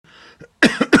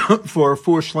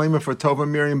for Shlema for Tova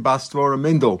Miriam Bastvora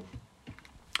Mindel.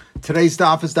 Today's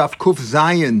daf is daf Kuf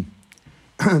Zayin,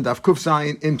 daf Kuf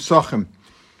Zayin in Psachim.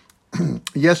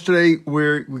 Yesterday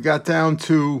we got down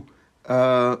to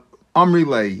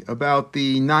Amrilay, about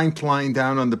the 9th line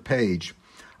down on the page.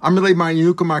 Amrilay Mar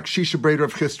Yenuka Mar Kshisha Breder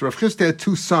of Chisda. Rav Chisda had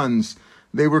two sons.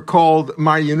 They were called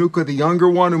Mar Yenuka, the younger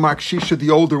one, and Mar Kshisha, the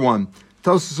older one.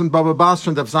 Tosas and Baba Basra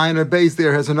and Daf Zayin Abayz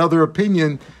there has another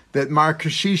opinion that Mar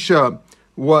Kshisha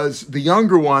was the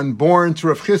younger one, born to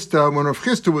Rav Chisda when Rav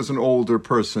Chisda was an older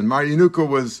person. Mar Yenuka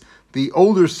was the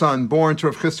older son, born to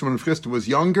Rav Chisda when Rav Chisda was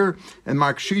younger, and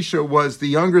Mar Kshisha was the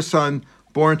younger son,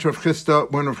 born to Rav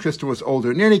Chisda when Rav Chisda was older.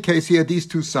 In any case, he had these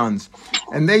two sons.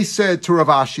 And they said to Rav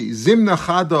Ashi, Zimna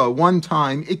Chada, one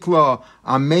time, Ikla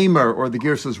Amemer, or the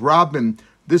Ger says Rabin,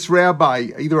 this rabbi,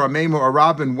 either Amemer or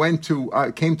Rabin,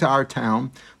 came to our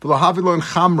town, V'lahavilo and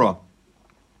Chamra,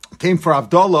 came for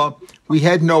Havdalah, we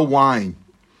had no wine.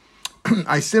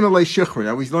 I sin alei shichri.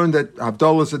 Now we learned that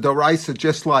Havdalah is a doraisa,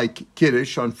 just like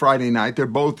Kiddush on Friday night. They're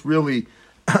both really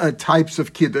types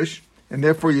of Kiddush, and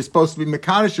therefore you're supposed to be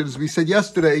Mekadosh, as we said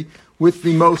yesterday, with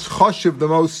the most choshev, the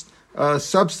most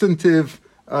substantive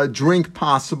drink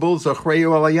possible,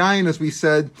 Zachreu al yayin, as we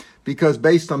said, because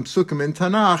based on Psukim in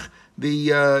Tanakh, the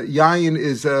yayin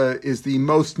is the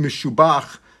most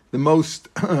mishubach, the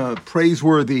most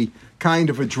praiseworthy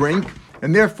kind of a drink.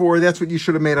 And therefore, that's what you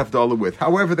should have made Havdalah with.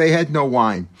 However, they had no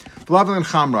wine. We brought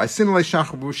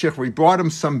him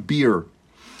some beer.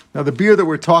 Now, the beer that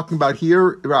we're talking about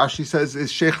here, Rashi says,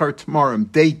 is Shechar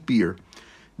Tamarim, date beer.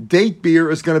 Date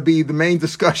beer is going to be the main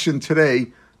discussion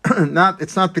today.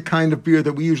 It's not the kind of beer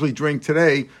that we usually drink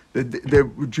today.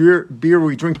 The beer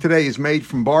we drink today is made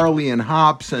from barley and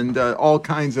hops and all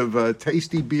kinds of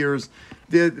tasty beers.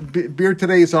 The beer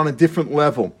today is on a different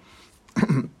level.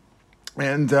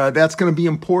 And that's going to be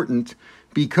important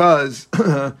because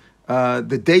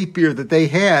the date beer that they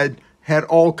had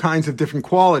all kinds of different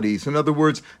qualities. In other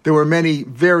words, there were many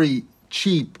very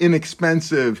cheap,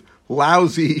 inexpensive,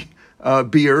 lousy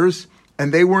beers,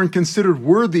 and they weren't considered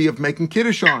worthy of making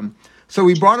Kiddush on. So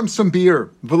we brought him some beer.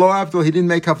 V'lo Havdalah, he didn't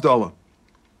make Havdalah.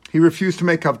 He refused to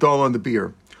make Havdalah on the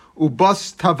beer.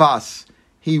 Ubas Tavas,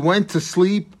 he went to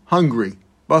sleep hungry.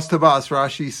 Bas Tavas,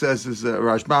 Rashi says,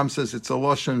 Rashbam says it's a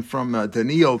lashon from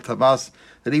Daniel Tavas,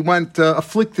 that he went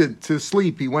afflicted to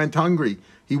sleep. He went hungry.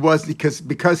 He was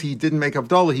because he didn't make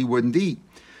Havdalah, he wouldn't eat.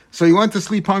 So he went to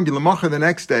sleep hungry. L'mocher, the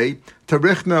next day,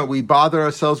 Tarichna, we bothered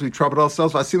ourselves, we troubled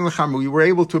ourselves. We were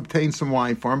able to obtain some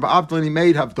wine for him. But Avdalin, he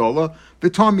made Havdalah.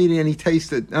 V'tom eating, and he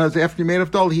tasted. And after he made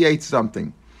Havdalah, he ate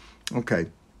something. Okay,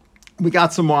 we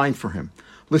got some wine for him.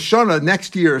 Lashana,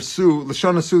 next year,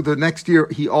 the next year,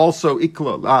 he also,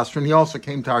 Ikla, Lastron, he also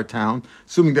came to our town,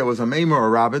 assuming there was a Meimer or a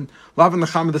Rabin. Lavin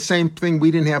Lachama, the same thing,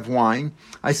 we didn't have wine.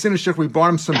 I Sinashik, we bought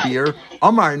him some beer.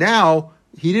 Amar, now,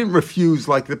 he didn't refuse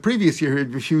like the previous year, he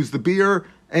refused the beer,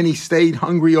 and he stayed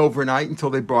hungry overnight until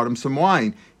they brought him some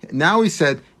wine. Now he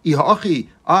said, Ihachi,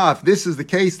 if this is the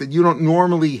case that you don't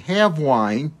normally have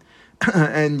wine,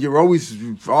 and you're always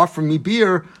offering me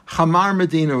beer, Chamar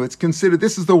Medina, it's considered,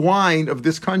 this is the wine of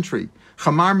this country.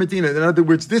 Chamar Medina, in other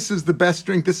words, this is the best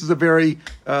drink, this is a very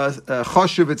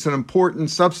choshev, it's an important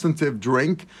substantive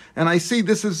drink, and I see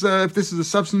this is, if this is a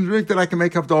substantive drink, that I can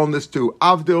make Havdalah on this too.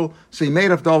 Avdil, so he made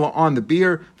Havdalah on the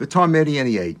beer, the Tom Medi, and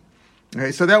he ate.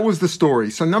 Okay, so that was the story.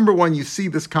 So number one, you see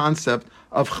this concept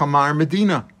of Chamar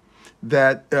Medina.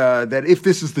 That if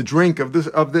this is the drink of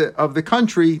the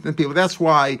country, then people. That's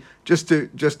why just to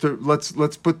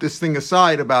let's put this thing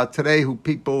aside about today.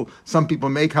 Some people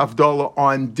make Havdalah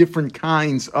on different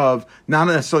kinds of, not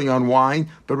necessarily on wine,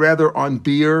 but rather on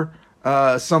beer.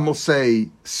 Some will say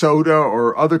soda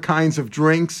or other kinds of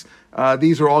drinks.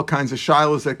 These are all kinds of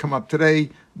shilas that come up today.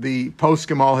 The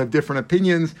poskim all have different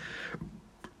opinions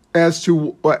as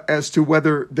to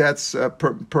whether that's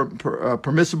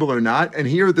permissible or not. And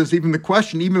here there's even the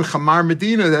question, even Chamar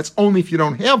Medina, that's only if you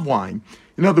don't have wine.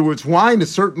 In other words, wine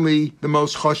is certainly the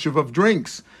most choshev of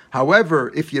drinks.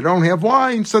 However, if you don't have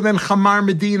wine, so then Chamar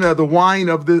Medina, the wine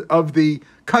of the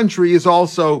country, is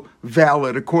also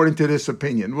valid according to this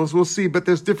opinion. We'll see, but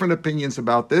there's different opinions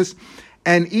about this.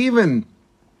 And even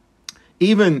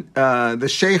the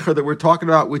sheikha that we're talking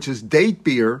about, which is date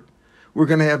beer, we're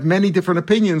going to have many different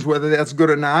opinions whether that's good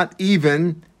or not,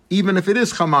 even if it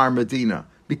is Chamar Medina,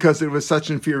 because it was such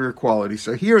inferior quality.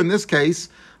 So here in this case,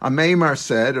 a Meimar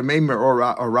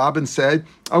or Rabin said,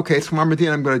 okay, it's Chamar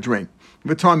Medina, I'm going to drink.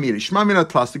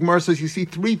 Gemara says you see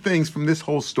three things from this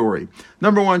whole story.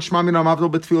 Number one, presumably,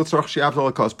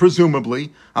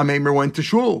 a Meimar went to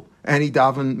shul and he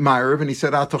davened Ma'ariv and he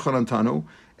said Atochan Antanu,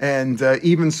 and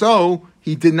even so,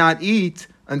 he did not eat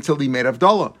until he made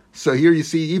Havdalah. So here you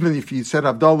see, even if you said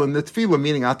Havdalah in the tefillah,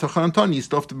 meaning Atocha Antoni, you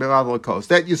still have to be Mavla Kos.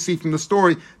 That you see from the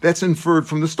story, that's inferred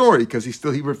from the story, because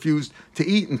he refused to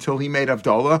eat until he made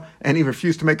Havdalah, and he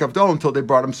refused to make Havdalah until they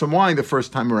brought him some wine the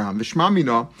first time around.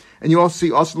 Vishmamina, and you also see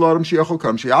Asalarim Shiachol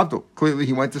Kam Shiavdol. Clearly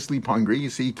he went to sleep hungry. You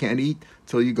see, you can't eat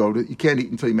until you can't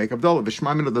eat until you make Havdalah.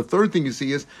 Vishmamina, the third thing you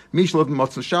see is Mishlav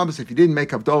Matzah Shabbos. If you didn't make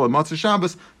Havdalah Matzah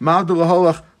Shabbos, Mavdul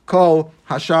Holach Call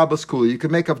Hashabbos Kuli. You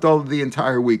can make Havdalah the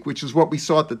entire week, which is what we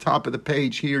saw at the top of the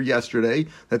page here yesterday,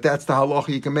 that's the halacha.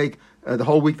 You can make the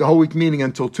whole week meaning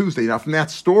until Tuesday. Now, from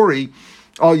that story,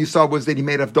 all you saw was that he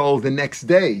made Havdalah the next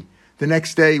day. The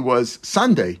next day was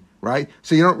Sunday, right?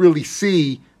 So you don't really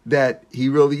see that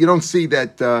you don't see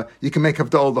that you can make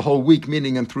Havdalah the whole week,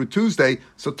 meaning and through Tuesday.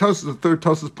 So the third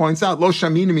Tosfos points out, Lo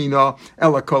shaminimina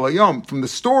ela kol hayom. From the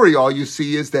story, all you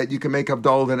see is that you can make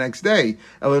Havdalah the next day.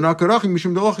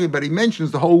 But he mentions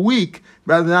the whole week,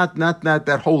 rather not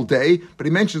that whole day, but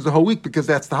he mentions the whole week because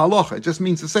that's the halacha. It just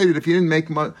means to say that if you didn't make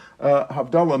Havdalah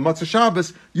Matzah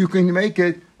Shabbos, you can make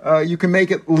it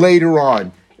later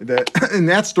on. In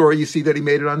that story, you see that he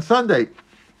made it on Sunday.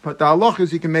 But the halach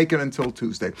is you can make it until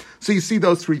Tuesday. So you see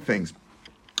those three things.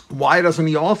 Why doesn't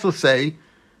he also say,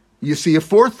 you see a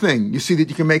fourth thing? You see that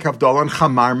you can make Havdalah on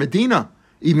Chamar Medina,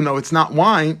 even though it's not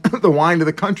wine, the wine of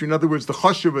the country. In other words, the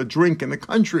chashuv, a drink in the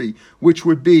country, which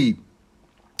would be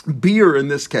beer in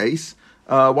this case.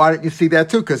 Why don't you see that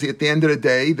too? Because at the end of the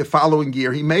day, the following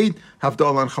year, he made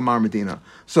Havdalah on Chamar Medina.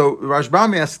 So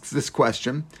Rashbam asks this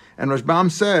question, and Rashbam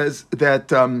says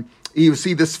that you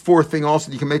see this fourth thing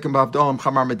also, you can make him Havdalah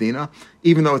Chamar Medina,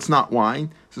 even though it's not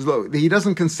wine. Says, look, he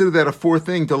doesn't consider that a fourth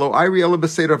thing. Seder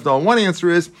Havdalah. One answer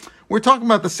is, we're talking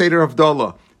about the Seder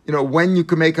Havdalah. When you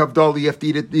can make Havdalah, you have to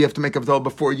eat it. You have to make Havdalah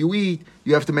before you eat.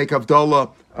 You have to make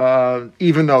Havdalah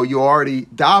even though you already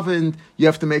davened. You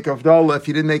have to make Havdalah. If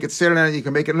you didn't make it Saturday night, you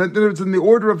can make it. In the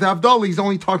order of the Havdalah,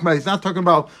 he's not talking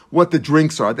about what the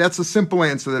drinks are. That's a simple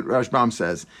answer that Rashbam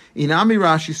says. Inami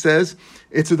Rashi says,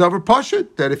 it's a davar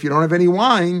pashut, that if you don't have any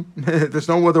wine, there's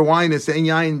no other wine, it's ein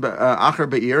yain acher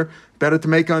be'ir, better to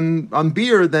make on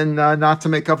beer than not to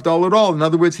make Havdalah at all. In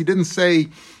other words, he didn't say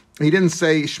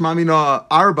Shmamina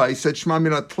Arba, he said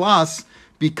Shmamina Tlas,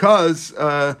 because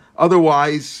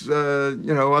otherwise, he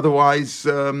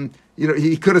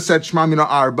could have said Shmamina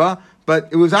Arba, but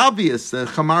it was obvious,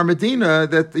 Chamar Medina,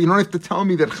 that you don't have to tell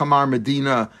me that Chamar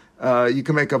Medina you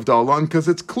can make Havdalah on, because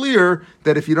it's clear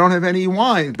that if you don't have any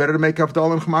wine, it's better to make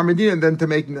Havdalah and Chamar Medina than to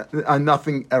make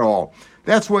nothing at all.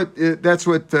 That's what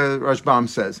Rashbam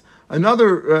says.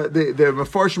 Another, the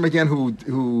Mefarshim again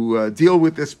who deal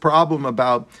with this problem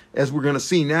about, as we're going to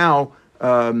see now,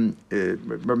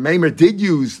 Meimer did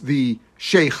use the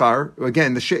sheikhar.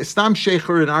 Again, the stam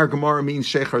sheikhar in our Gemara means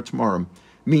sheikhar tamarim,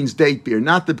 means date beer,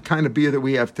 not the kind of beer that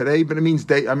we have today, but it means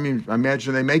date. I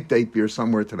imagine they make date beer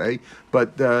somewhere today,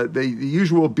 but the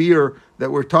usual beer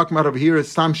that we're talking about over here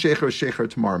is stam sheikhar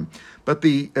tamarim. But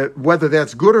whether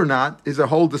that's good or not is a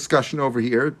whole discussion over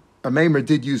here. Meimer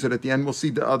did use it at the end. We'll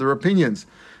see the other opinions.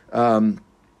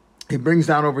 He brings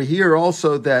down over here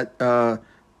also that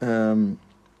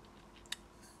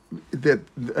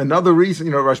another reason,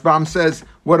 Rashbam says,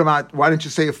 why don't you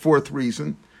say a fourth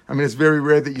reason? I mean, it's very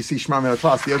rare that you see Shmamina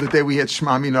Tlas. The other day we had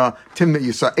Shmamina Timna.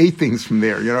 You saw 8 things from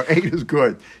there. 8 is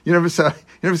good. You never say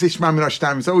Shmamina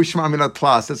Shtam. It's always Shmamina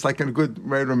Tlas. It's like a good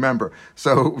way to remember.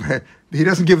 So he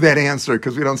doesn't give that answer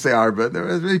because we don't say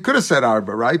Arba. He could have said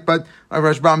Arba, right? But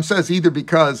Rashbam says either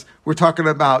because we're not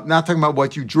talking about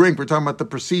what you drink. We're talking about the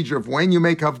procedure of when you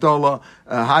make Havdalah,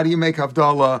 how do you make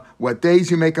Havdalah, what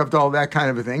days you make Havdalah, that kind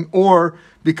of a thing. Or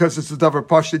because it's a davar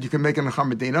pashut that you can make in Chamar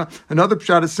Medina. Another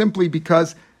pshat is simply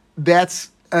because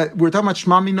that's we're talking about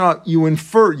Shmamina.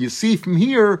 You see from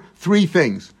here 3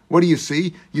 things. What do you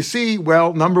see? You see,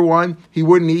 well, number one, he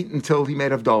wouldn't eat until he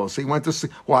made Havdalah. So he went to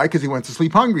sleep. Why? Because he went to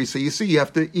sleep hungry. So you see, you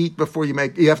have to eat before you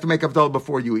have to make Havdalah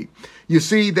before you eat. You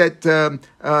see that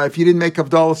if you didn't make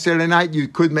Havdalah Saturday night, you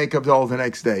could make Havdalah the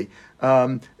next day.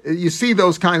 You see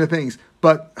those kind of things.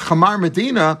 But Chamar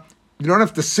Medina, you don't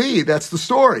have to see. That's the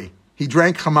story. He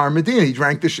drank Chamar Medina. He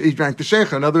drank the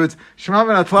Sheikha. In other words,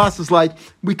 Shmamina Tlas is like,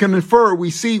 we can infer,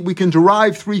 we can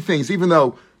derive 3 things, even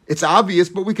though it's obvious,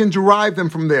 but we can derive them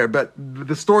from there. But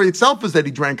the story itself is that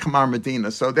he drank Chamar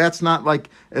Medina, so that's not like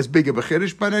as big of a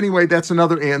chiddush. But anyway, that's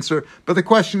another answer. But the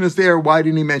question is there, why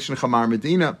didn't he mention Chamar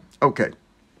Medina? Okay.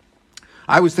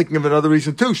 I was thinking of another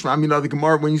reason too. Shmamina, the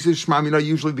Gemara, when you say Shmamina,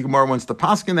 usually the Gemara wants to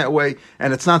paskin that way,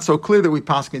 and it's not so clear that we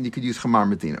paskin you could use Chamar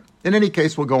Medina. In any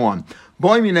case, we'll go on.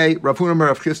 Boimine, Rav Huna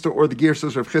Rav Chisda, or the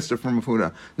Girsas Rav Chisda from Rav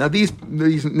Huna. Now these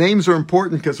names are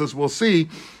important because, as we'll see,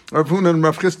 Rav Huna and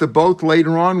Rav Chisda both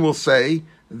later on will say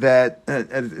that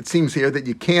it seems here that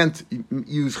you can't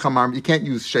use chamar, you can't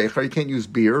use sheikhar, you can't use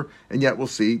beer, and yet we'll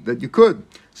see that you could.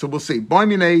 So we'll see.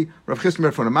 Can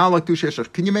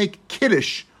you make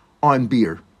kiddush on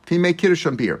beer? Can you make kiddush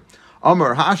on beer?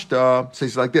 Amar Hashta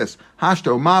says like this: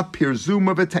 Hashta ma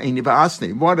pirzuma v'teini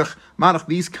v'asni. Madach,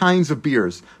 these kinds of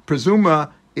beers.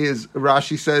 Pirzuma is,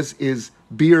 Rashi says, is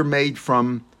beer made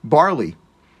from barley,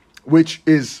 which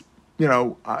is,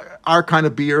 our kind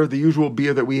of beer. The usual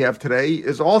beer that we have today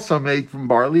is also made from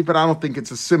barley, but I don't think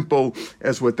it's as simple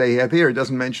as what they have here. It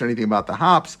doesn't mention anything about the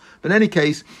hops. But in any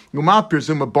case, ma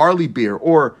pirzuma barley beer,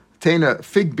 or Tena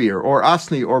fig beer, or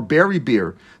asni, or berry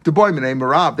beer. The boy name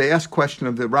Rav, they asked question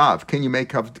of the Rav, can you make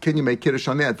kiddush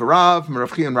on that? The Rav,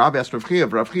 Rav Chia, and Rav asked Rav Chia,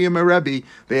 Rav Chia, Rebbe,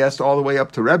 they asked all the way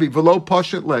up to Rebbe, velo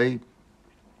poshet lei,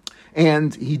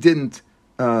 and he didn't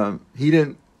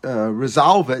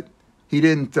resolve it. He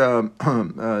didn't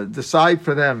decide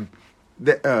for them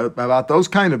about those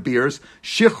kind of beers.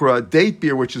 Shichra, date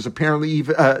beer, which is apparently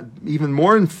even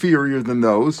more inferior than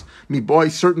those. Boy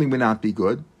certainly would not be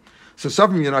good. So so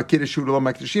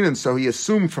he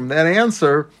assumed from that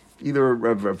answer, either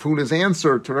Rav Huna's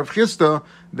answer to Rav Chisda,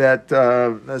 that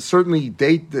certainly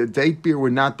date beer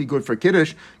would not be good for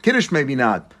kiddush. Kiddush maybe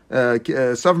not. You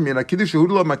can't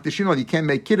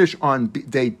make kiddush on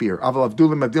date beer.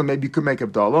 Maybe you could make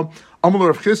Abdullah. Amal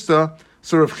Rav Chisda.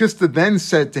 So Rav Chisda then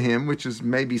said to him, which is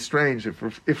maybe strange if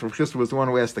Rav Chisda was the one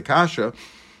who asked the kasha.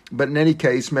 But in any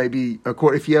case, maybe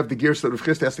if you have the gears that Rav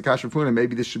Chisda asked the kasha Rav Huna,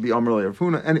 maybe this should be Amar Rav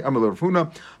Huna. Amar Rav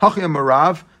Huna. Hachiyam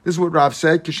Rav. This is what Rav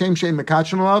said. Kashem shein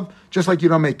mekachin alav. Just like you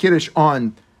don't make kiddush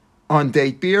on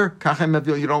date beer, kachem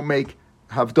avil, you don't make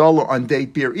havdalah on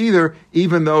date beer either.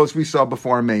 Even though, as we saw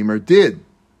before, Maimer did.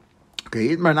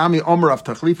 Okay. Itmarnami Omer of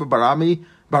Tachlifa Barami.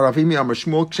 Baravimi Amar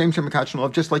Shmuel. Kashem shein mekachin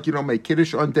alav. Just like you don't make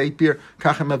kiddush on date beer,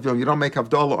 kachem avil, you don't make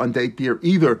havdalah on date beer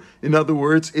either. In other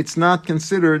words, it's not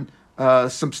considered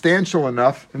substantial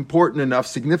enough, important enough,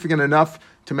 significant enough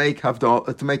to make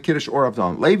kiddush or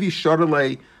havdalah. Levi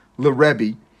Sharalei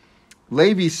LeRebbe.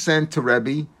 Levi sent to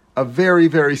Rebbe a very,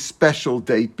 very special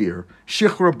date beer,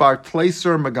 Shichra Bar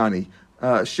Tleiser Magani,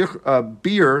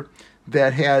 beer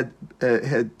that had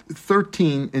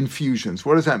 13 infusions.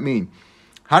 What does that mean?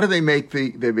 How do they make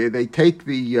they take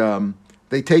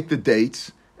the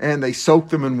dates and they soak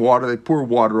them in water. They pour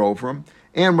water over them.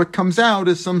 And what comes out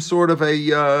is some sort of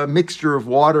a mixture of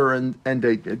water and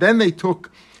date beer. Then they took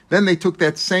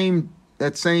that same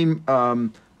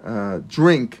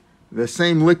drink, the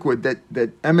same liquid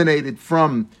that emanated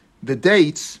from the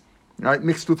dates, right,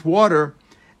 mixed with water,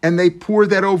 and they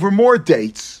poured that over more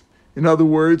dates. In other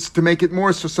words, to make it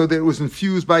more so that it was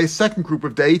infused by a second group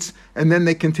of dates, and then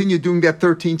they continued doing that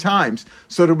 13 times.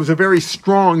 So it was a very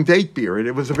strong date beer, and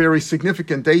it was a very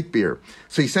significant date beer.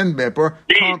 So he sent me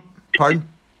pardon? It's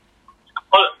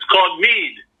called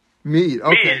mead. Mead,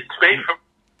 okay. Mead. It's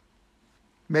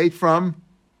made from?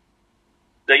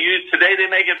 Today they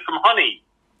make it from honey.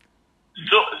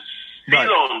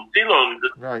 Ceylon.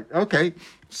 Right, okay.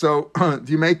 So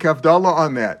do you make Havdalah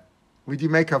on that? Would you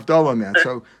make Havdalah on that?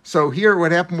 So here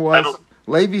what happened was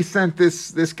Levi sent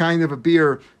this kind of a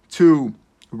beer to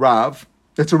Rav.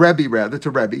 It's a Rebbe, rather. It's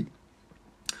a Rebbe.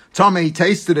 Tomei, he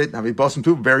tasted it. Now he bought some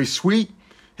too. Very sweet.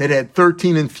 It had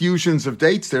 13 infusions of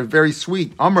dates. They're very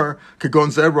sweet. Amar kagon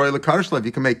zeroy lekarshlev.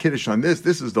 You can make kiddush on this.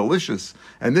 This is delicious,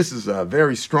 and this is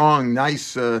very strong,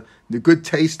 nice, good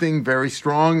tasting, very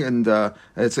strong, and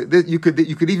you could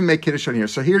even make kiddush on here.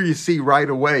 So here you see right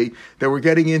away that we're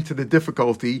getting into the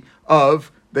difficulty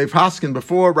of they've haskin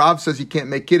before. Rav says you can't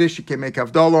make kiddush, you can't make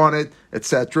havdalah on it,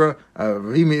 etc.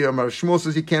 Shmuel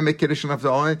says you can't make kiddush and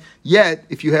havdalah on it. Yet,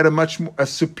 if you had a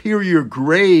superior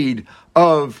grade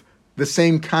of the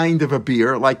same kind of a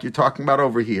beer, like you're talking about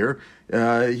over here,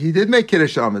 he did make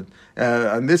kiddush on it.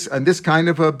 On this kind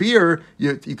of a beer,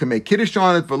 you can make kiddush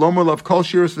on it.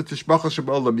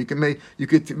 You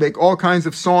could make all kinds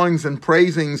of songs and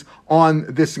praisings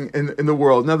on this in the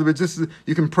world. In other words,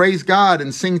 you can praise God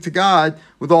and sing to God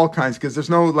with all kinds, because there's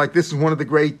no, like, this is one of the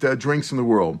great drinks in the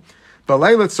world. But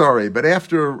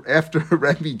after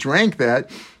Rebbe drank that,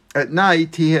 at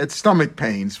night, he had stomach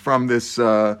pains from this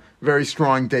very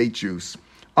strong date juice.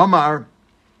 Amar,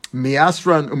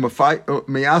 miasran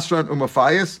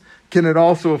umafayas, can it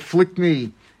also afflict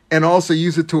me and also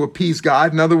use it to appease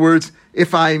God? In other words,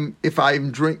 if I'm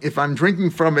drinking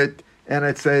from it and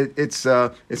it's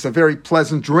a very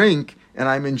pleasant drink and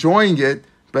I'm enjoying it,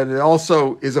 but it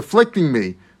also is afflicting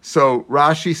me. So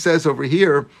Rashi says over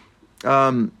here,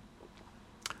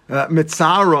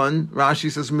 Mitzaron,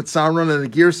 Rashi says Mitzaron, and the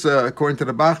Girsa, according to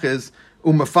the Bach, is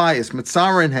Umafayas.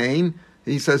 Mitzaron Hain,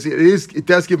 he says it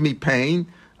does give me pain.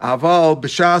 Aval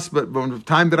b'shas, but from the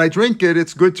time that I drink it,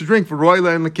 it's good to drink for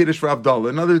roila and lekiddush for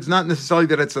Havdalah. In other words, not necessarily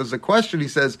that it's as a question. He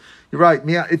says, "You're right.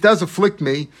 Yeah, it does afflict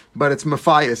me, but it's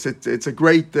mafias. It's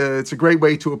a great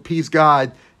way to appease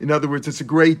God. In other words, it's a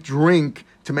great drink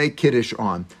to make kiddush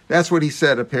on." That's what he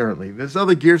said. Apparently, there's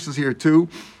other gears here too.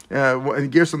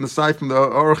 Gears on the side from the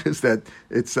Aruch is that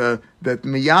it's that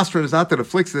miyasrin is not that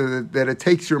afflicts, that it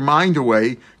takes your mind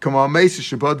away. Kamal meisa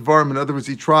shabbat varm. In other words,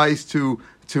 he tries to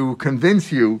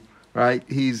convince you, right?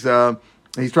 He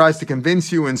tries to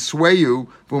convince you and sway you.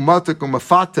 V'umatak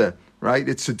umafata, right?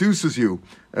 It seduces you.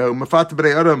 Umafata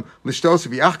b'rei adam l'shtos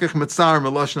v'yachkech mitzar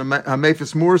meloshen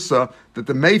hamefis mursa, that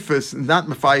the mefis, not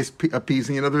mafayis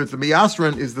appeasing. In other words, the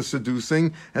miyasran is the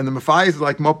seducing, and the mafayis is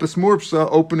like mopis mursa,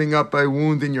 opening up a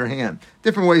wound in your hand.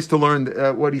 Different ways to learn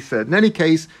what he said. In any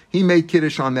case, he made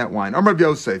kiddush on that wine. Amar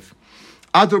Yosef,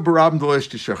 Ado barabim d'lo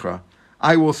yishtishecha.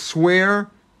 I will swear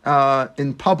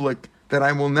in public that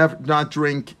I will not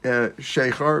drink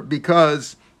sheikhar,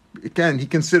 because again he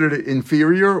considered it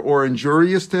inferior or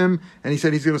injurious to him, and he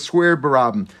said he's going to swear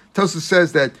barabim. Tosfos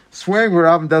says that swearing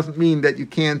barabim doesn't mean that you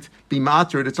can't be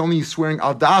matrid. It's only swearing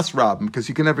al das rabim, because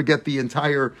you can never get the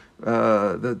entire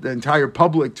the entire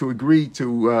public to agree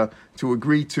to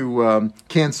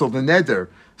cancel the neder.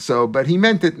 So, but he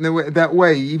meant it in that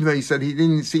way, even though he said he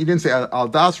didn't say al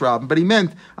das rabim, but he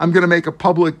meant I'm going to make a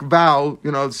public vow,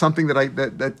 something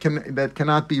that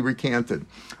cannot be recanted.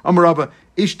 Amarava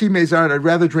ishti mezar, I'd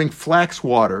rather drink flax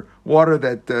water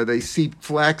that they steeped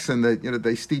flax in,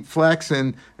 they steeped flax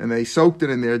in and they soaked it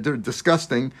in there. They're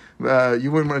disgusting. You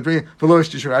wouldn't want to drink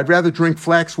it. I'd rather drink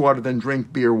flax water than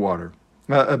drink beer water.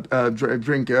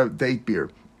 Drink date beer.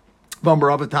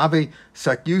 Amarava tave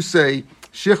sakyuse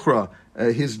shichra.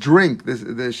 His drink, the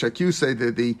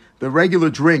shakuse, the regular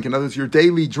drink, in other words, your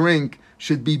daily drink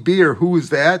should be beer. Who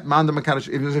is that? Manda Makadash.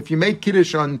 If you make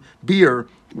kiddush on beer,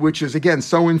 which is again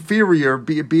so inferior,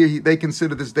 beer, they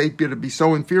consider this date beer to be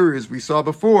so inferior, as we saw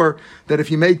before, that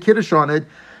if you made kiddush on it,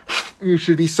 you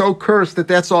should be so cursed that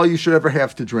that's all you should ever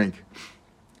have to drink.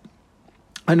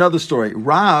 Another story.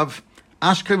 Rav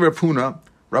Ashke Rav Huna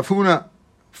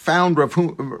found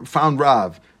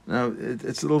Rav. Now,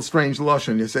 it's a little strange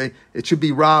lashon. You say it should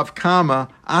be Rav Kama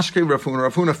Ashke Rav Huna.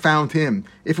 Rav Huna found him.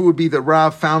 If it would be that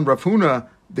Rav found Rav Huna,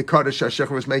 the Kaddish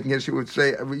HaShecher was making it, it would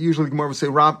say, usually Gemara would say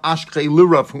Rav Ashke Lu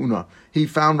Rav Huna. He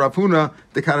found Rav Huna,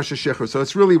 the Kaddish HaShecher. So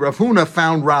it's really Rav Huna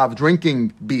found Rav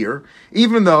drinking beer,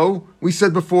 even though we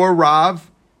said before Rav,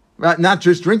 not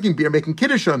just drinking beer, making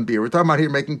kiddush on beer. We're talking about here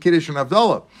making kiddush on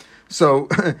Havdalah. So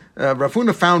Rav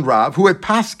Huna found Rav, who had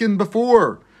paskin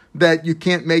before, that you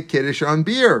can't make kiddush on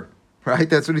beer, right?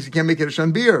 That's what he said, you can't make kiddush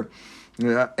on beer.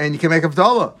 And you can make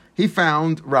Havdalah. He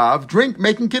found Rav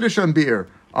making kiddush on beer.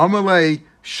 Amalei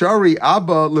Shari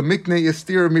Abba Lemikne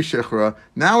Yastir Mishechra.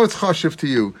 Now it's chashiv to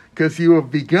you, because you have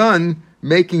begun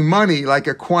making money, like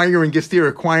acquiring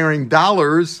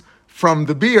dollars from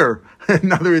the beer.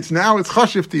 In other words, now it's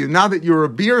chashiv to you. Now that you're a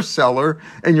beer seller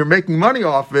and you're making money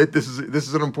off it, this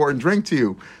is an important drink to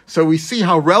you. So we see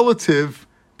how relative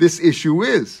this issue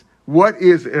is. What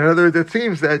is, in other words, it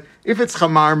seems that if it's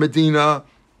Chamar Medina,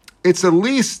 it's at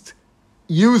least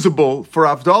usable for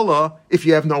Havdalah if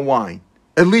you have no wine.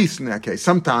 At least in that case.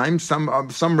 Sometimes, some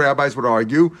rabbis would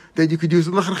argue that you could use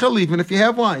it l'chachil even if you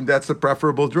have wine. That's the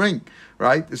preferable drink,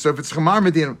 right? So if it's Chamar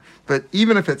Medina, but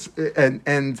even if it's,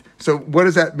 and so what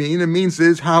does that mean? It means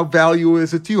is how valuable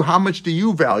is it to you? How much do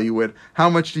you value it? How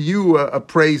much do you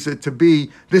appraise it to be?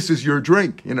 This is your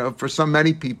drink. For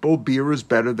many people, beer is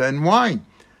better than wine.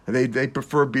 They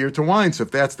prefer beer to wine. So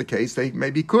if that's the case, they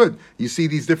maybe could. You see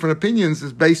these different opinions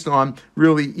is based on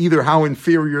really either how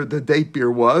inferior the date beer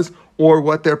was or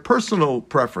what their personal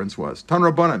preference was. Tan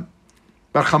Rabbanan.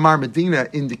 But Chamar Medina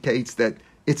indicates that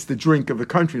it's the drink of the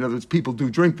country. In other words, people do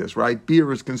drink this, right?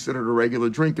 Beer is considered a regular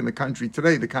drink in the country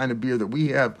today, the kind of beer that we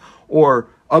have, or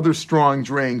other strong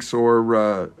drinks, or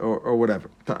whatever.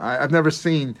 I've never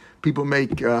seen people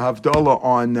make Havdalah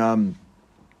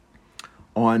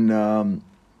on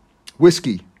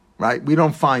whiskey, right? We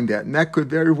don't find that. And that could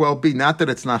very well be, not that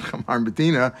it's not Chamar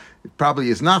Medina, it probably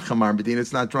is not Chamar Medina,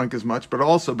 it's not drunk as much, but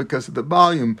also because of the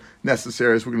volume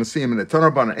necessary, as we're going to see in a minute.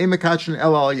 Tanarbana, Ein Mekachin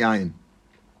El Al Yain.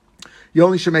 You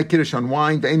only should make kiddush on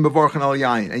wine, Ve'ein Mevorchen El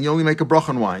Yain, and you only make a brach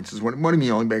on wine. Says, what do you mean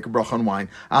you only make a brach on wine?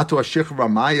 Ato Ashich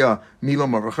Ramaya Milo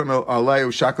Mevorchen Alei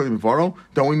Ushakol Mevoro.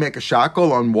 Don't we make a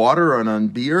shackle on water and on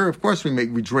beer? Of course we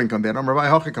drink on that. Amravai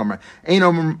Hochikamer.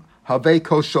 Ein Have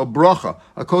koshel bracha.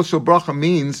 A koshel bracha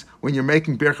means when you're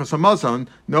making birchas hamazon,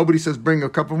 nobody says bring a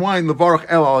cup of wine, levarach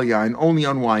el al yain, only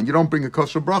on wine. You don't bring a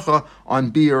koshel bracha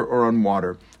on beer or on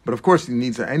water. But of course, it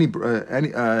needs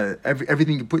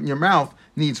everything you put in your mouth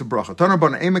needs a bracha.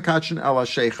 Tanarbana emakachin ala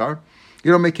sheichar.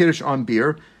 You don't make kiddush on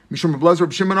beer. Mishum Blazer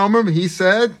Reb Shimon Omer, he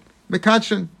said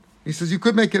mekachin. He says you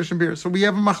could make kiddush on beer. So we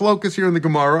have a machlokas here in the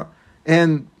Gemara,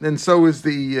 and so is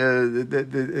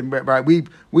right.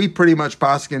 We pretty much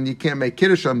paskin you can't make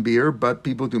kiddush on beer, but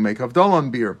people do make havdalah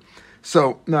on beer.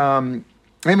 So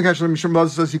Mishum Blazer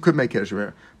says you could make kiddush on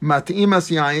beer. Mati'imas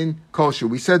yayin kosher.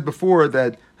 We said before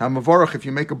that hamavarach, if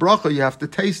you make a bracha, you have to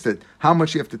taste it. How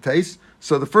much you have to taste?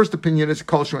 So the first opinion is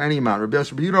kosher any amount. Rabbi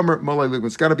Yosef,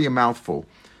 it's got to be a mouthful.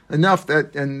 Enough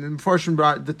that, and the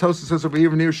Tosafos says over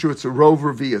here in Yershu, it's a rov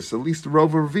revius. At least a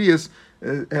rov revius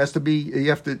has to be, you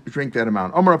have to drink that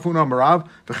amount. Omar Afuna Amarav,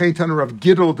 v'chein tanu Rav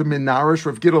Gidol de min Narish,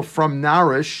 Rav Gidol from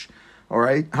Narish, all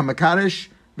right, Hamakadish,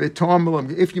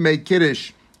 v'tom, if you made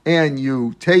Kiddush and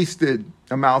you tasted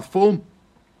a mouthful,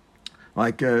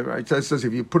 like it says,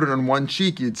 if you put it on one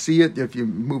cheek, you'd see it. If you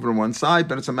move it on one side,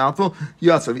 but it's a mouthful,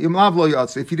 yatsav. Imlav lo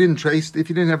yatsav. If you didn't taste, if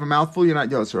you didn't have a mouthful, you're not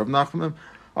yatsav. Rav Nachman,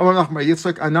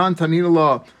 Yitzchak Anan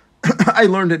Tanina. I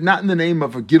learned it not in the name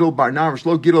of a Gidol bar Narish,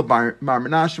 lo Gidol bar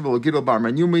Menashe, lo Gidol bar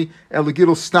Manyumi, el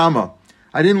Gidol Stama.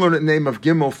 I didn't learn it in the name of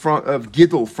Gidol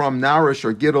from Narish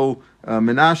or Gidol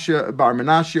Menashe bar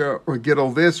Menashe or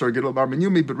Gidol this or Gidol bar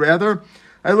Manyumi, but rather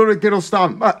I learned it Gidol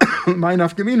Stam. My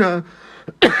nafkamina.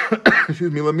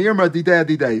 Excuse me, Lamirma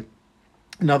Didei.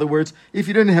 In other words, if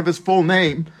you didn't have his full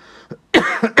name,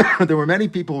 there were many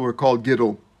people who were called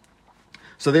Gidol.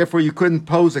 So therefore, you couldn't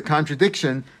pose a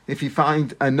contradiction if you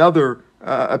find another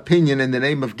opinion in the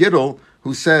name of Gidol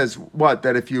who says what?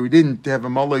 That if you didn't have a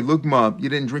Molei Lugma, you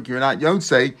didn't drink, you're not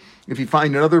Yotzei. If you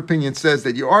find another opinion says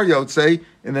that you are Yotzei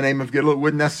in the name of Gidol, it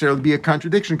wouldn't necessarily be a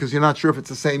contradiction because you're not sure if it's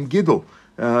the same Gidol.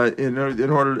 In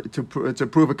order to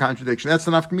prove a contradiction. That's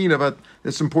the nafkamina, but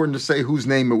it's important to say whose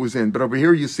name it was in. But over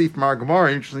here you see from our Gemara,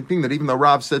 an interesting thing that even though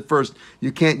Rav said first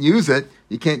you can't use it,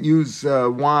 you can't use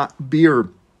beer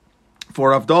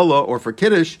for Avdallah or for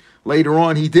Kiddush, later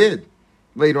on he did.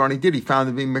 He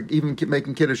found that even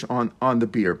making Kiddush on the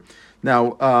beer.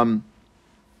 Now,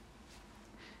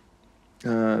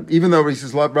 even though he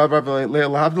says,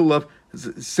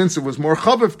 since it was more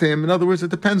chavav to him, in other words, it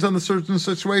depends on the certain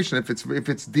situation. If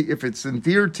it's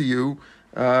endeared to you,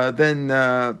 then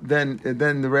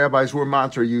the rabbis were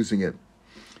mantra using it.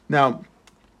 Now,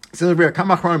 if you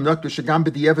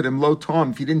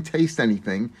didn't taste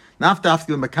anything,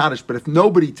 but if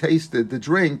nobody tasted the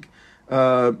drink,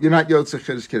 you're not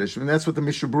yotzei kiddush. And that's what the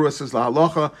Mishnah Berurah says la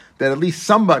halacha, that at least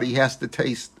somebody has to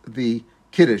taste the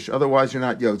kiddush, otherwise you're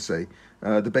not yotzei.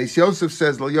 The Beis Yosef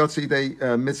says, "Lo yotzi de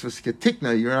mitzvahs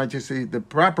ketikna." You're not just the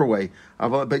proper way,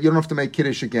 but you don't have to make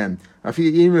kiddush again.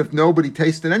 Even if nobody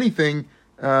tasted anything,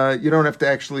 you don't have to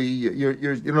actually.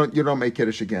 You don't make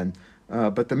kiddush again.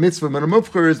 But the mitzvah min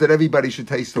hamufchar is that everybody should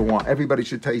taste the wine. Everybody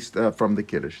should taste from the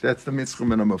kiddush. That's the mitzvah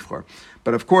min hamufchar.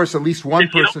 But of course, at least one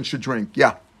person should drink.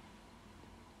 Yeah.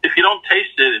 If you don't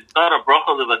taste it, it's not a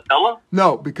bracha levatella?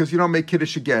 No, because you don't make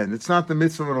kiddush again. It's not the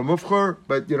mitzvah of a mufchar,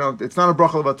 but it's not a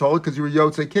bracha levatella because you were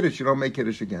yotzei kiddush. You don't make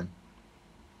kiddush again.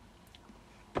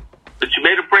 But you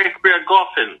made a break for a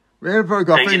goffin.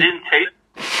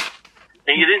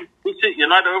 And you didn't taste it. You're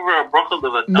not over a bracha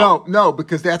levatella. No,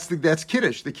 because that's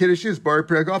kiddush. The kiddush is bari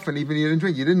priyagofen. Even if you didn't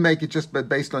drink, you didn't make it just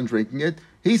based on drinking it.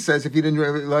 He says if you didn't,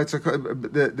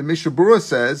 the Mishnah Berurah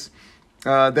says.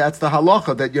 That's the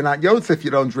halacha, that you're not yotzei if you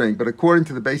don't drink. But according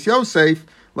to the Beis Yosef,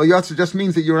 lo yotzei just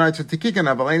means that you're not to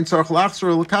tikikan, but ain't tzarich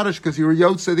lachzor l'kadosh because you were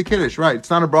yotzei the kiddush, right?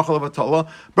 It's not a bracha levatala.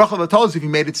 Bracha levatala is if you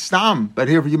made it stam, but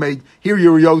here you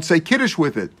were yotzei kiddush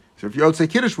with it. So if you yotzei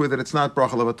kiddush with it, it's not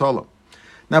bracha levatala.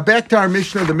 Now back to our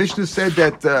Mishnah. The Mishnah said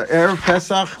that erev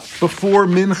Pesach before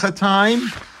mincha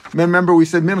time. Remember we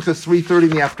said mincha is 3:30 in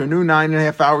the afternoon,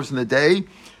 9.5 hours in the day.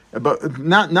 But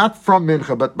not from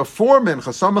mincha, but before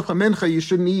mincha, samach mincha, you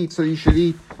shouldn't eat. So you should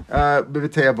eat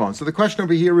b'vitei avon. So the question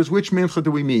over here is, which mincha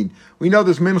do we mean? We know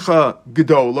there's mincha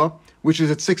gedola, which is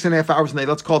at 6.5 hours a day.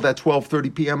 Let's call that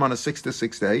 12:30 p.m. on a 6 to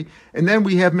 6 day, and then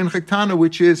we have mincha ktana,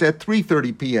 which is at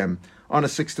 3:30 p.m. on a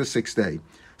 6 to 6 day.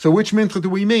 So which mincha do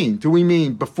we mean? Do we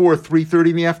mean before 3:30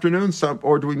 in the afternoon,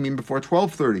 or do we mean before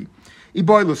 12:30?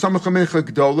 Iboilu samach mincha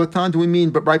gedola tan. Do we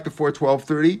mean but right before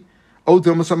 12:30? We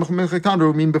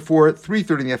mean before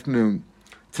 3:30 in the afternoon.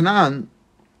 Tanan,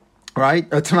 right?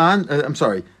 Tanan, I'm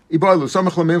sorry. Iboilu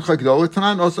samach lemincha gedola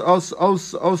tanan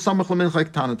samach lemincha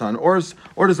tanatan.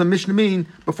 Or does the Mishnah mean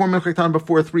before mincha tan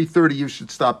before 3:30 you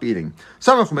should stop eating?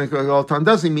 Samach lemincha gedola tan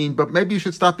doesn't mean, but maybe you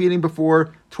should stop eating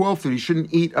before 12:30. You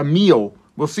shouldn't eat a meal.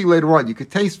 We'll see later on. You could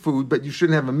taste food, but you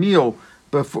shouldn't have a meal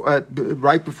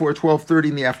right before 12:30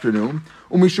 in the afternoon.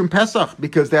 Umishum Pesach,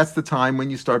 because that's the time when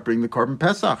you start bringing the carbon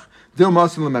Pesach.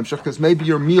 Because maybe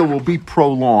your meal will be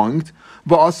prolonged.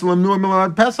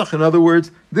 Pesach. In other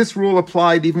words, this rule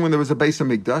applied even when there was a Beis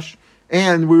Hamikdash.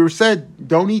 And we were said,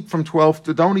 don't eat before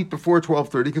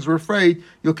 12:30 because we're afraid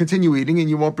you'll continue eating and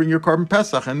you won't bring your Korban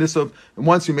Pesach. And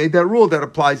once you made that rule, that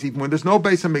applies even when there's no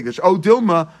Beis Hamikdash. Oh,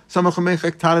 Dilma,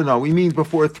 Samach Tanana. We mean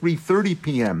before 3:30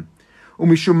 p.m.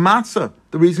 Umishum matzah.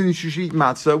 The reason you should eat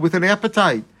matzah with an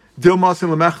appetite.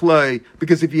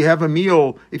 Because if you have a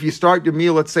meal, if you start your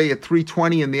meal, let's say at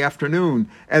 3:20 in the afternoon,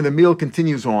 and the meal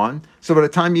continues on, so by the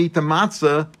time you eat the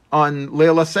matzah on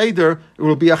Leila Seder, it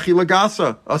will be achila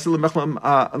gasa. Achila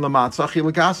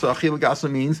gasa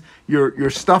means you're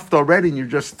stuffed already and you're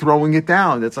just throwing it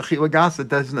down. That's achila gasa.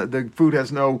 The food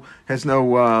has no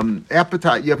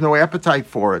appetite. You have no appetite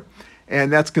for it.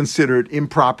 And that's considered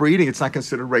improper eating. It's not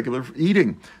considered regular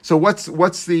eating. So what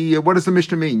does the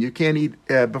Mishnah mean? You can't eat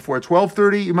before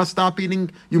 12:30. You must stop eating.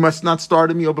 You must not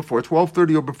start a meal before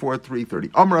 12:30 or before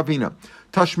 3:30. Amar Avina,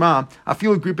 Tashma,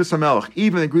 Afil Agrippas HaMelech,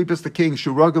 even Agrippas the king,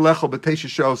 Shuragalecho B'Tesha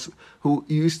Shos, who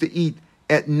used to eat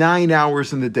at 9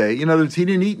 hours in the day. In other words, he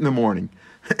didn't eat in the morning.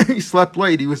 He slept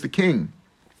late. He was the king,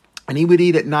 and he would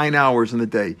eat at 9 hours in the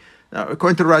day. Now,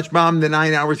 according to Rajbam, the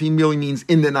 9 hours he merely means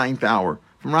in the 9th hour.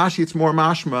 From Rashi, it's more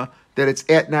mashma that it's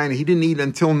at 9. He didn't eat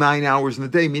until 9 hours in the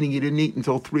day, meaning he didn't eat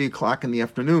until 3 o'clock in the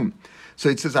afternoon. So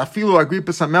it says, Afilu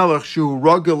Agrippas HaMelech shu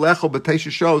rogel lechel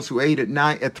b'teisha shos, who ate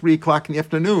at 3 o'clock in the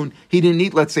afternoon. He didn't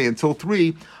eat, let's say, until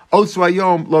 3. Osu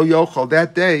hayom lo yochel.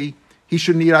 That day, he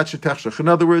shouldn't eat at shetechshach. In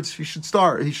other words, he should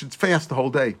fast the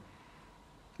whole day.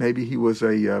 Maybe he was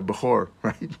a Bechor,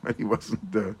 right? But he wasn't,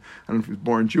 I don't know if he was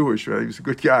born Jewish, right? He was a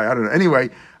good guy, I don't know. Anyway,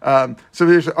 so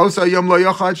there's Osa Yom Lo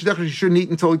Yochad Shedech, you shouldn't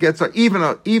eat until it gets, even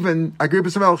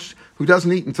Agrippas HaMelech, who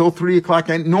doesn't eat until 3 o'clock,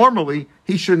 and normally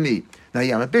he shouldn't eat. Now,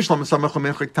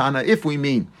 if we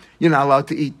mean you're not allowed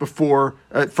to eat before,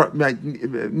 near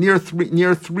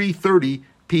 3:30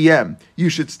 p.m., you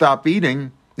should stop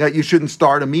eating. That you shouldn't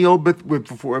start a meal, right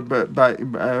before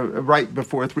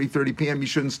 3:30 p.m. you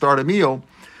shouldn't start a meal.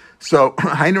 So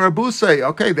Hainer Abu say,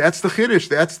 okay, that's the chiddush.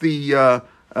 That's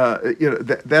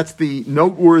the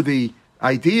noteworthy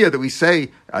idea that we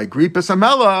say Agrippas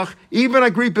HaMelech, even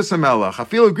Agrippas HaMelech. I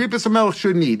feel Agrippas HaMelech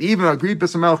shouldn't eat. Even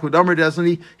Agrippas HaMelech, who doesn't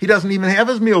eat, he doesn't even have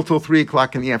his meal till 3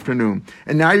 o'clock in the afternoon.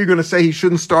 And now you're going to say he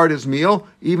shouldn't start his meal.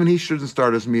 Even he shouldn't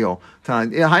start his meal.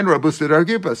 Hainer Abu said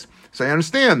Agrippas. So I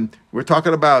understand. We're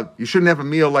talking about you shouldn't have a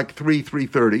meal like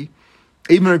 3:30.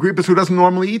 Even Agrippas, who doesn't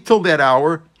normally eat till that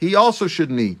hour, he also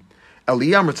shouldn't eat.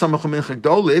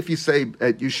 If you say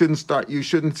you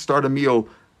shouldn't start a meal,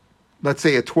 let's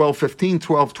say at 12:15,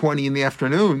 12:20 in the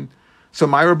afternoon. So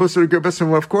my Rabus or Agrippas,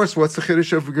 and of course, what's the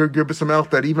chiddush of Agrippas HaMelech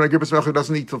that even Agrippas HaMelech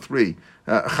doesn't eat till 3?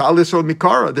 Chalis or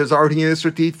Mikara, there's already an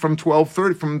Isser to eat from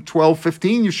 12:30, from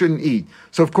 12:15 you shouldn't eat.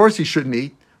 So of course he shouldn't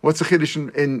eat. What's the chiddush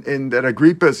in that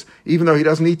Agrippas, even though he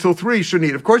doesn't eat till 3, he shouldn't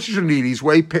eat? Of course he shouldn't eat. He's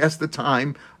way past the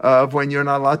time of when you're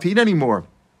not allowed to eat anymore.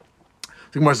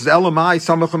 So even if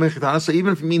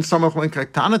it means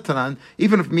Samach,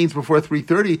 even if it means before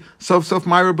 3:30, Sof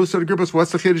my Rabus or Agrippas,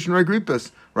 what's the chiddush in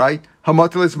Agrippas, right?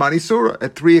 Hamatil is Manisura.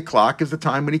 At 3 o'clock is the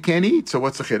time when he can't eat. So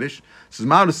what's the chiddush? So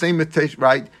it's the same,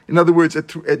 right? In other words,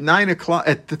 at 9 o'clock,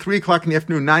 at 3 o'clock in the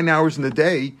afternoon, 9 hours in the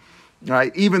day,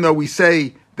 right? Even though we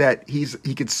say that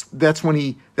that's when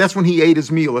he ate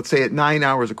his meal, let's say at 9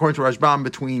 hours, according to Rajbam,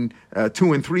 between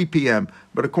 2 and 3 p.m.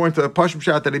 But according to the Pashim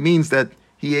Shat, that it means that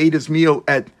he ate his meal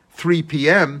at 3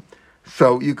 p.m.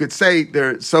 So you could say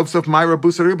there Sof Myra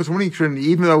Busaribus when he shouldn't,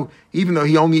 even though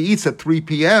he only eats at 3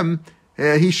 p.m.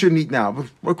 He shouldn't eat now,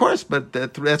 of course. But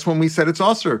that's when we said it's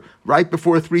also right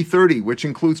before 3:30, which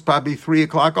includes probably 3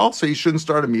 o'clock. Also, you shouldn't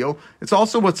start a meal. It's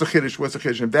also what's the chiddush?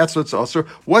 If that's what's also,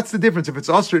 what's the difference? If it's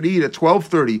also to eat at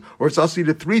 12:30 or it's also to eat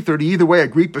at 3:30, either way,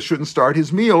 Agrippas shouldn't start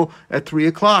his meal at 3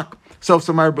 o'clock.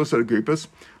 Self-Samar Busar Agrippas.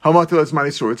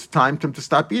 It's time to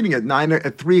stop eating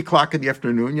at 3 o'clock in the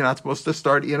afternoon. You're not supposed to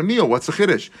start eating a meal. What's the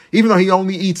chiddush? Even though he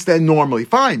only eats then normally,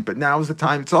 fine. But now is the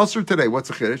time. It's also today. What's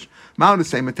the chiddush? Mount the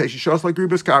same. Shows like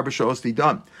Agrippas Karba shows the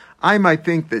done. I might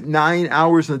think that 9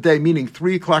 hours in a day, meaning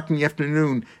 3 o'clock in the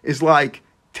afternoon, is like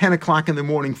 10 o'clock in the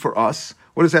morning for us.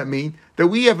 What does that mean? That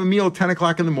we have a meal at 10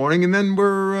 o'clock in the morning, and then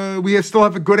we still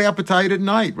have a good appetite at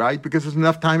night, right? Because there's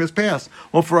enough time has passed.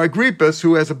 Well, for Agrippas,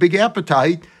 who has a big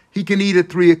appetite, he can eat at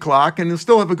 3 o'clock and he'll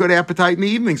still have a good appetite in the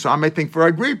evening. So I might think for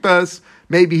Agrippas,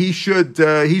 maybe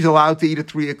he's allowed to eat at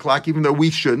 3 o'clock, even though we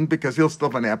shouldn't, because he'll still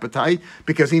have an appetite,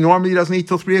 because he normally doesn't eat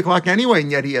till 3 o'clock anyway,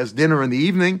 and yet he has dinner in the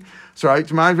evening. So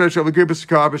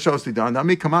Agrippas shows the done. I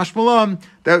mean, Kamash Malam,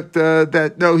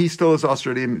 that no, he still is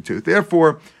already in the tooth.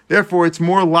 Therefore, it's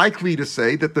more likely to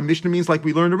say that the Mishnah means, like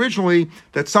we learned originally,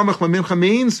 that Samach Lamincha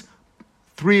means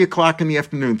 3 o'clock in the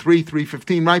afternoon,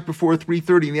 3:15, right before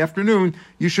 3:30 in the afternoon,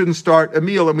 you shouldn't start a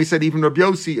meal. And we said even Rabbi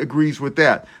Yossi agrees with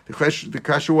that. The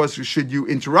question was, should you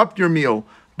interrupt your meal?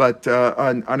 But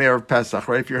on Erev Pesach,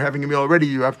 right? If you're having a meal already,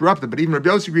 you have to interrupt it. But even Rabbi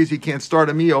Yossi agrees he can't start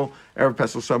a meal Erev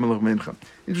Pesach Samalach Mincha.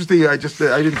 Interesting. I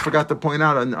didn't forgot to point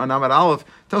out on Amud Aleph.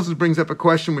 Tosfos brings up a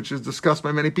question which is discussed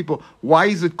by many people. Why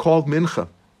is it called Mincha?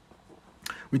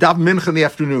 We daven Mincha in the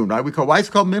afternoon, right? Why is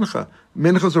it called Mincha?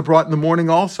 Minchas are brought in the morning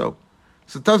also.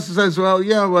 So Tosfos says,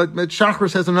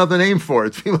 Shacharis has another name for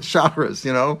it. Tefillah Shacharis,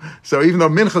 So even though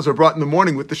minchas are brought in the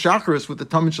morning with the Shacharis, with the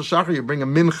Tamid Shel Shachar, you bring a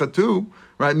mincha too,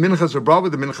 right? Minchas are brought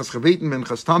with the minchas Chavit and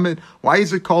minchas Tamid. Why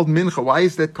is it called mincha? Why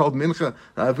is that called mincha?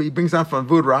 He brings out from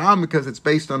Vud Ra'am because it's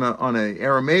based on a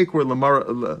Aramaic word,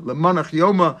 Lemanach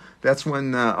Yoma. That's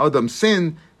when Adam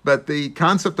sinned. But the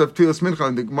concept of Tfilas Mincha,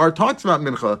 and the Gemara talks about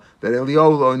Mincha, that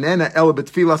Eliolo Nena El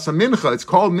B'Tfilas Mincha, it's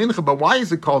called Mincha, but why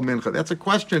is it called Mincha? That's a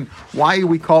question. Why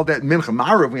we call that Mincha?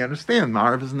 Ma'ariv, we understand.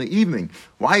 Ma'ariv is in the evening.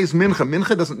 Why is Mincha?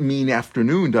 Mincha doesn't mean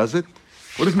afternoon, does it?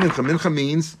 What is Mincha? Mincha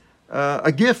means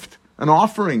a gift, an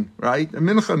offering, right? A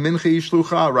Mincha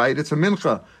Yishlucha, right? It's a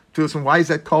Mincha. Why is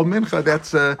that called Mincha?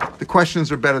 That's the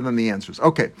questions are better than the answers.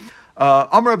 Okay.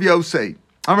 Amar of Yosei.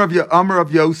 Amar of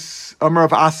Yossi, or Amar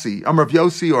of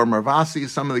Asi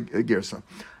is some of the Girsa.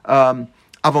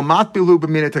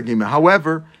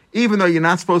 However, even though you're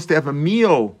not supposed to have a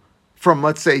meal from,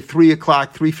 let's say, 3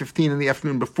 o'clock, 3:15 in the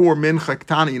afternoon before Mincha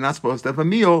Ketana, you're not supposed to have a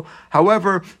meal.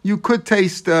 However, you could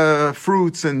taste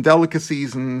fruits and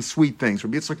delicacies and sweet things.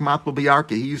 Rabbi Yitzchak Matbel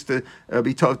B'Yarke, he used to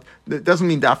be told, that doesn't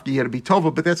mean dafki he had to be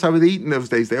tova, but that's how they eat in those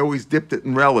days. They always dipped it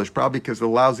in relish, probably because of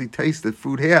the lousy taste that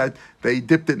food had. They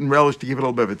dipped it in relish to give it a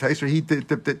little bit of a taste, or he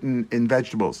dipped it in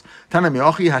vegetables. Tanam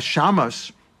Yochi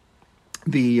Hashamash,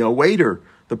 the waiter,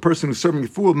 the person who's serving the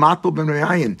food, Matbel Ben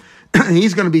Reyayin,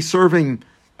 he's going to be serving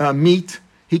meat.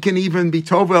 He can even be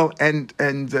tovel, and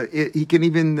he can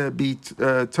even be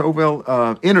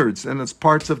tovel innards, and it's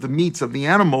parts of the meats of the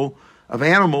animals.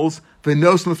 And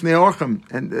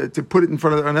to put it in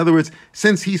front of, in other words,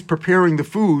 since he's preparing the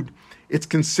food, it's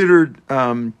considered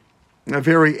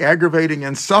very aggravating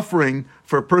and suffering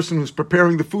for a person who's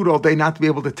preparing the food all day not to be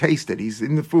able to taste it. He's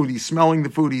in the food, he's smelling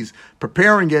the food, he's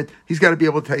preparing it. He's got to be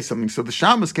able to taste something. So the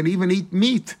shamas can even eat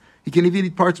meat. He can even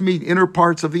eat parts of meat, inner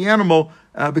parts of the animal,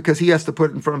 because he has to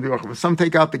put it in front of the orchim. Some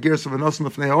take out the gears of anosim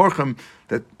lefnei orchim,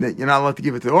 that you're not allowed to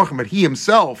give it to the orchim, but he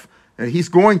himself, he's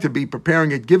going to be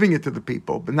preparing it, giving it to the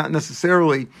people, but not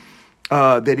necessarily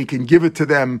that he can give it to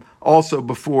them also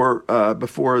before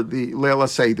the Leila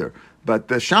Seder. But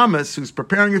the shamas who's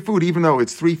preparing the food, even though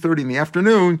it's 3:30 in the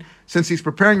afternoon, since he's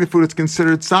preparing the food, it's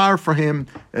considered tsar for him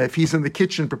if he's in the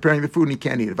kitchen preparing the food and he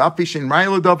can't eat it.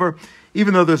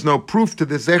 Even though there's no proof to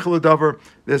this zechel davar,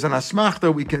 there's an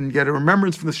asmachta. We can get a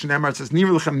remembrance from the Shneimar. It says, "Nir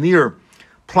lechem nir,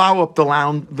 plow up the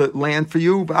land for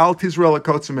you, al tizrel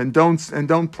hakotzim, and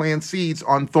don't plant seeds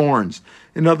on thorns."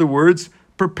 In other words,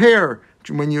 prepare.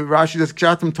 When Rashi says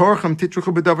kshatam torchem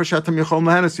titruchu b'davar shatam yachol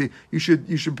lahanasi, you should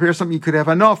prepare something you could have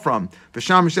enough from.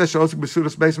 V'sham says osik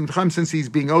b'sudas beisim t'chem, since he's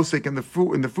being osik in the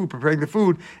food preparing the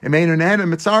food.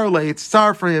 It's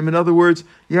tsar for him. In other words,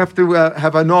 you have to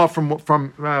have enough from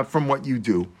what you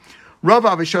do. Rav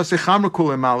Avishasei chamra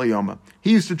kula malayoma.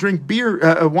 He used to drink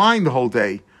wine the whole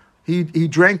day. He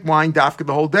drank wine dafka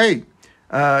the whole day.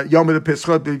 Yom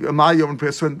Pesach,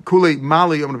 Kule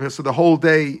Mali Yom Pesach, the whole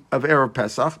day of Erev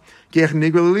Pesach,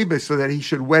 so that he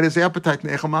should whet his appetite.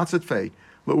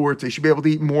 He should be able to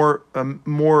eat more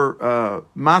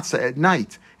matzah at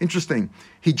night. Interesting.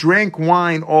 He drank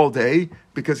wine all day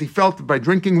because he felt that by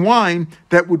drinking wine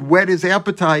that would whet his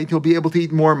appetite. He'll be able to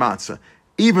eat more matzah,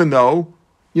 even though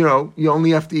you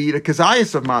only have to eat a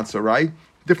kazayas of matzah, right?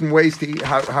 Different ways to eat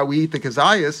how we eat the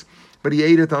kazayas. But he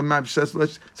ate it on Mab says, so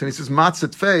he says matzah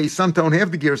tfei. Some don't have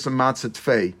the gear some matzah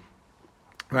tfei,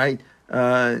 right?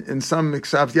 In some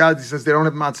Ksav Yad he says they don't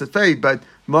have matzah tfei, but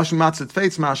Moshe matzah tfei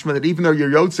it's mashma that even though you're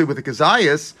yotze with a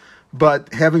kazayas,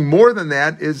 but having more than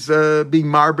that is being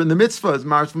marb in the mitzvah, is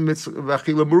marb in the mitzvah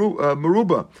v'achila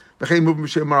meruba,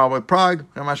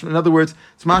 in other words,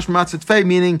 it's mashma matzah tfei,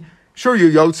 meaning sure you're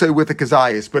yotze with a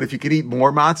kazayas, but if you could eat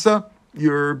more matzah,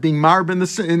 you're being marb in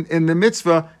the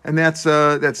mitzvah, and that's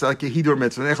like a hidur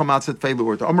mitzvah.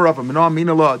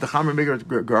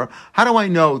 How do I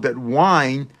know that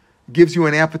wine gives you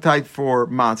an appetite for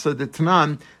matzah? The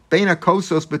Tanan beina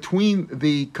kosos, between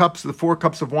the cups, the 4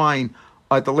 cups of wine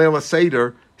at the Leila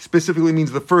Seder, specifically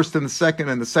means the first and the second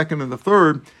and the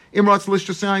third. Imratz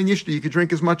lishtasayin yishta. You could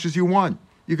drink as much as you want.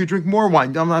 You could drink more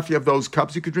wine. Don't know if you have those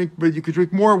cups. You could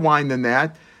drink more wine than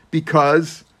that,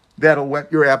 because that'll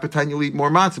whet your appetite and you'll eat more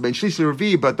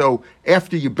matzah. But though,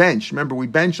 after you bench, remember we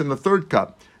bench in the third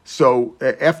cup. So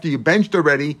after you benched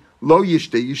already, lo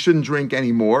yishte, you shouldn't drink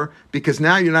anymore, because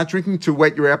now you're not drinking to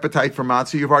whet your appetite for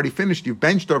matzah. You've already finished. You've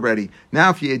benched already.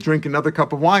 Now, if you drink another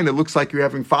cup of wine, it looks like you're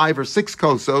having 5 or 6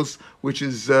 kosos, which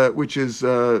is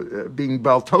being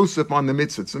bal tosef on the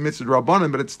mitzvah. It's a mitzvah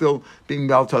rabbanan, but it's still being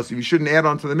bal tosef. You shouldn't add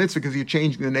on to the mitzvah because you're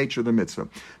changing the nature of the mitzvah.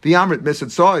 The Amrit Misad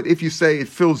saw it. If you say it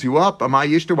fills you up, amay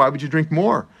yishta, why would you drink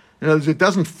more? In other words, it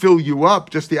doesn't fill you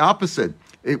up, just the opposite.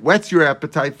 It whets your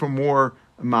appetite for more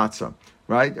matzah.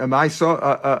 Right?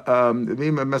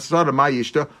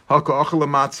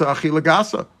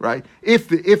 Right?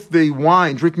 If the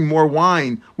wine, drinking more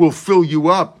wine, will fill you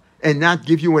up and not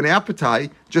give you an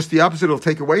appetite, just the opposite, it'll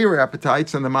take away your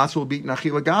appetites, and the matzah will be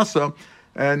nachila gasa,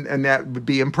 and that would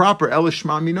be improper.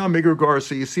 Elishma mina migragor.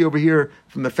 So you see over here,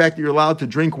 from the fact that you're allowed to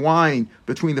drink wine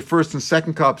between the first and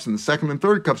second cups, and the second and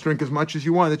third cups, drink as much as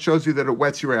you want. It shows you that it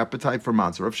whets your appetite for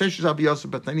matzah. Rav Sheshes Abi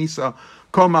Yosef Batanisa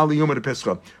Kol Mali Yom de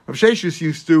Pesach. Rav Sheshes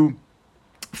used to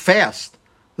fast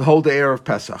the whole day of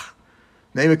Pesach.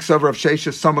 Maybe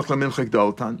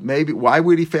why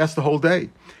would he fast the whole day?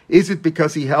 Is it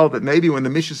because he held that maybe when the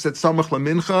Mishnah said Samach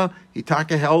Lamincha, he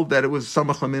held that it was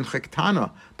Samach Lamincha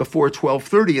Ktana before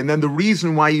 12:30, and then the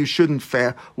reason why you shouldn't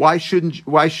fast, why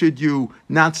should you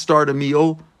not start a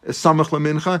meal Samach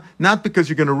Lamincha? Not because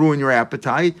you're going to ruin your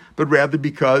appetite, but rather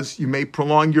because you may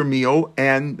prolong your meal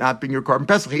and not bring your Korban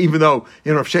Pesach. Even though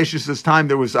in Rav Shesh's time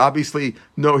there was obviously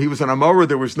he was an Amorah,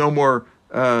 there was no more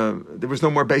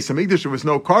Beis Hamikdash, there was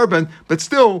no carbon, but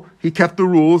still he kept the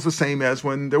rules the same as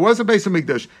when there was a Beis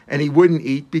Hamikdash, and he wouldn't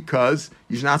eat because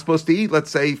you're not supposed to eat, let's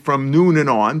say, from noon and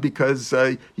on, because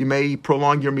you may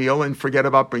prolong your meal and forget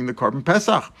about bringing the Korban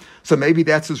Pesach. So maybe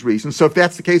that's his reason. So if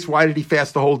that's the case, why did he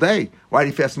fast the whole day? Why did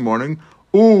he fast in the morning?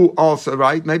 Also,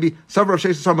 right? Maybe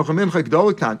Umishum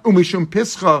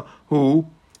Pischa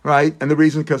right? And the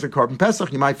reason because of Korban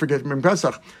Pesach, you might forget to bring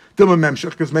Pesach.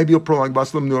 Because maybe you'll prolong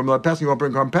Baslam Nur Pesach, you won't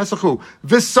bring Korban Pesach.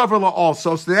 This Savarla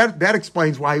also, so that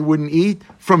explains why he wouldn't eat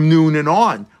from noon and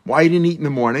on. Why he didn't eat in the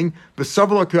morning. The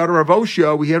Savarla Kiyad Rav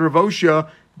Oshia, we had Rav Oshia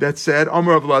that said,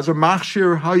 Omer of Lazar,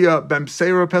 Machshir Haya Bem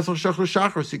Seira Pesach Shachar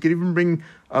Shachar. So you could even bring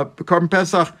Korban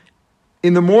Pesach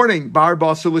in the morning, Bar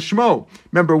Basar Lishmo.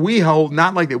 Remember, we hold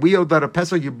not like that. We hold that a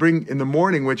Pesach you bring in the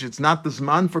morning, which it's not the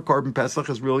Zman for Korban Pesach,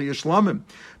 is really a Shlamim.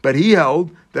 But he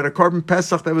held that a Korban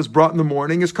Pesach that was brought in the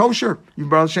morning is kosher. You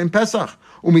brought Shem Pesach.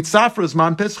 Umitzafra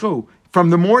Zman Peschu.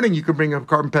 From the morning, you can bring a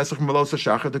Korban Pesach from Velosa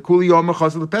Shachar to Kuli Yom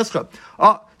Chaz of the Pesach.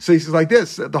 So he says like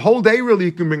this: the whole day, really,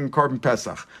 you can bring a Korban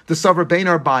Pesach. The Savar Bein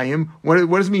Arbayim. What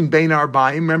does it mean, Bein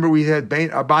Arbayim? Remember, we had Bein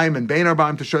Arbayim and Bein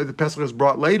Arbayim to show you the Pesach is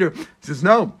brought later. He says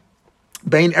no.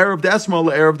 Bein Erev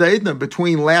Desmol, Erev Deidna,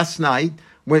 between last night,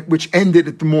 which ended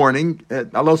at the morning,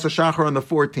 at Alosa Shachar on the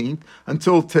 14th,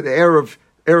 until to the Erev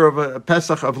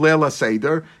Pesach of Leila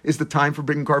Seder, is the time for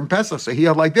bringing Korban Pesach. So he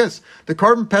had like this: the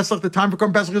Korban Pesach, the time for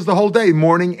Korban Pesach is the whole day,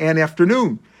 morning and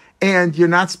afternoon. And you're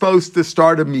not supposed to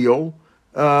start a meal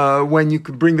when you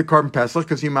could bring the Korban Pesach,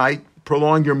 because you might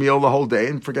prolong your meal the whole day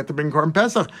and forget to bring Korban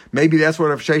Pesach. Maybe that's what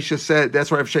Rav Sheshes said. That's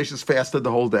why Rav Sheshes fasted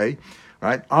the whole day.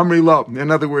 Right? Amri Lo.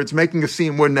 In other words, making a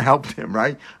scene wouldn't have helped him,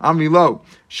 right? Amri Lo.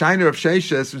 Shiner of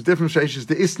Sheshes was different from Sheshes,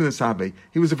 the Isna Sabe.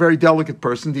 He was a very delicate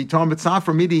person. He told him,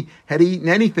 Tzafra Midi, had he eaten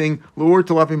anything, L'ur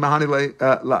Talavi Mahani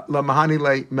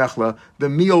Le Mechla, the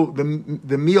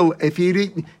meal, if he'd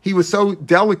eaten, he was so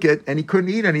delicate and he couldn't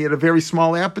eat any, he had a very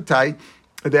small appetite,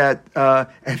 that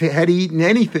had he eaten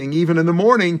anything, even in the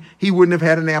morning, he wouldn't have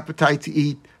had an appetite to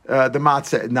eat the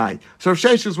matzah at night. So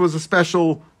Sheshes was a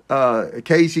special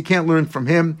case. You can't learn from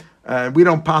him. We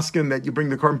don't paskin that you bring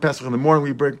the Korban Pesach in the morning.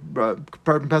 We bring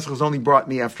Korban Pesach is only brought in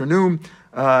the afternoon.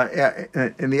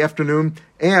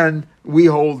 And we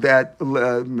hold that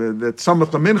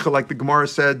Samach Lamincha, like the Gemara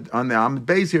said on the Amud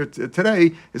Beis here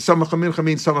today, is Samach Lamincha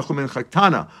means Samach Lamincha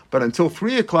Ktana. But until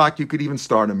 3 o'clock, you could even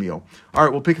start a meal. All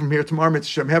right, we'll pick from here tomorrow.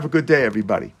 Mitzvah Shem. Have a good day,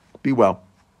 everybody. Be well.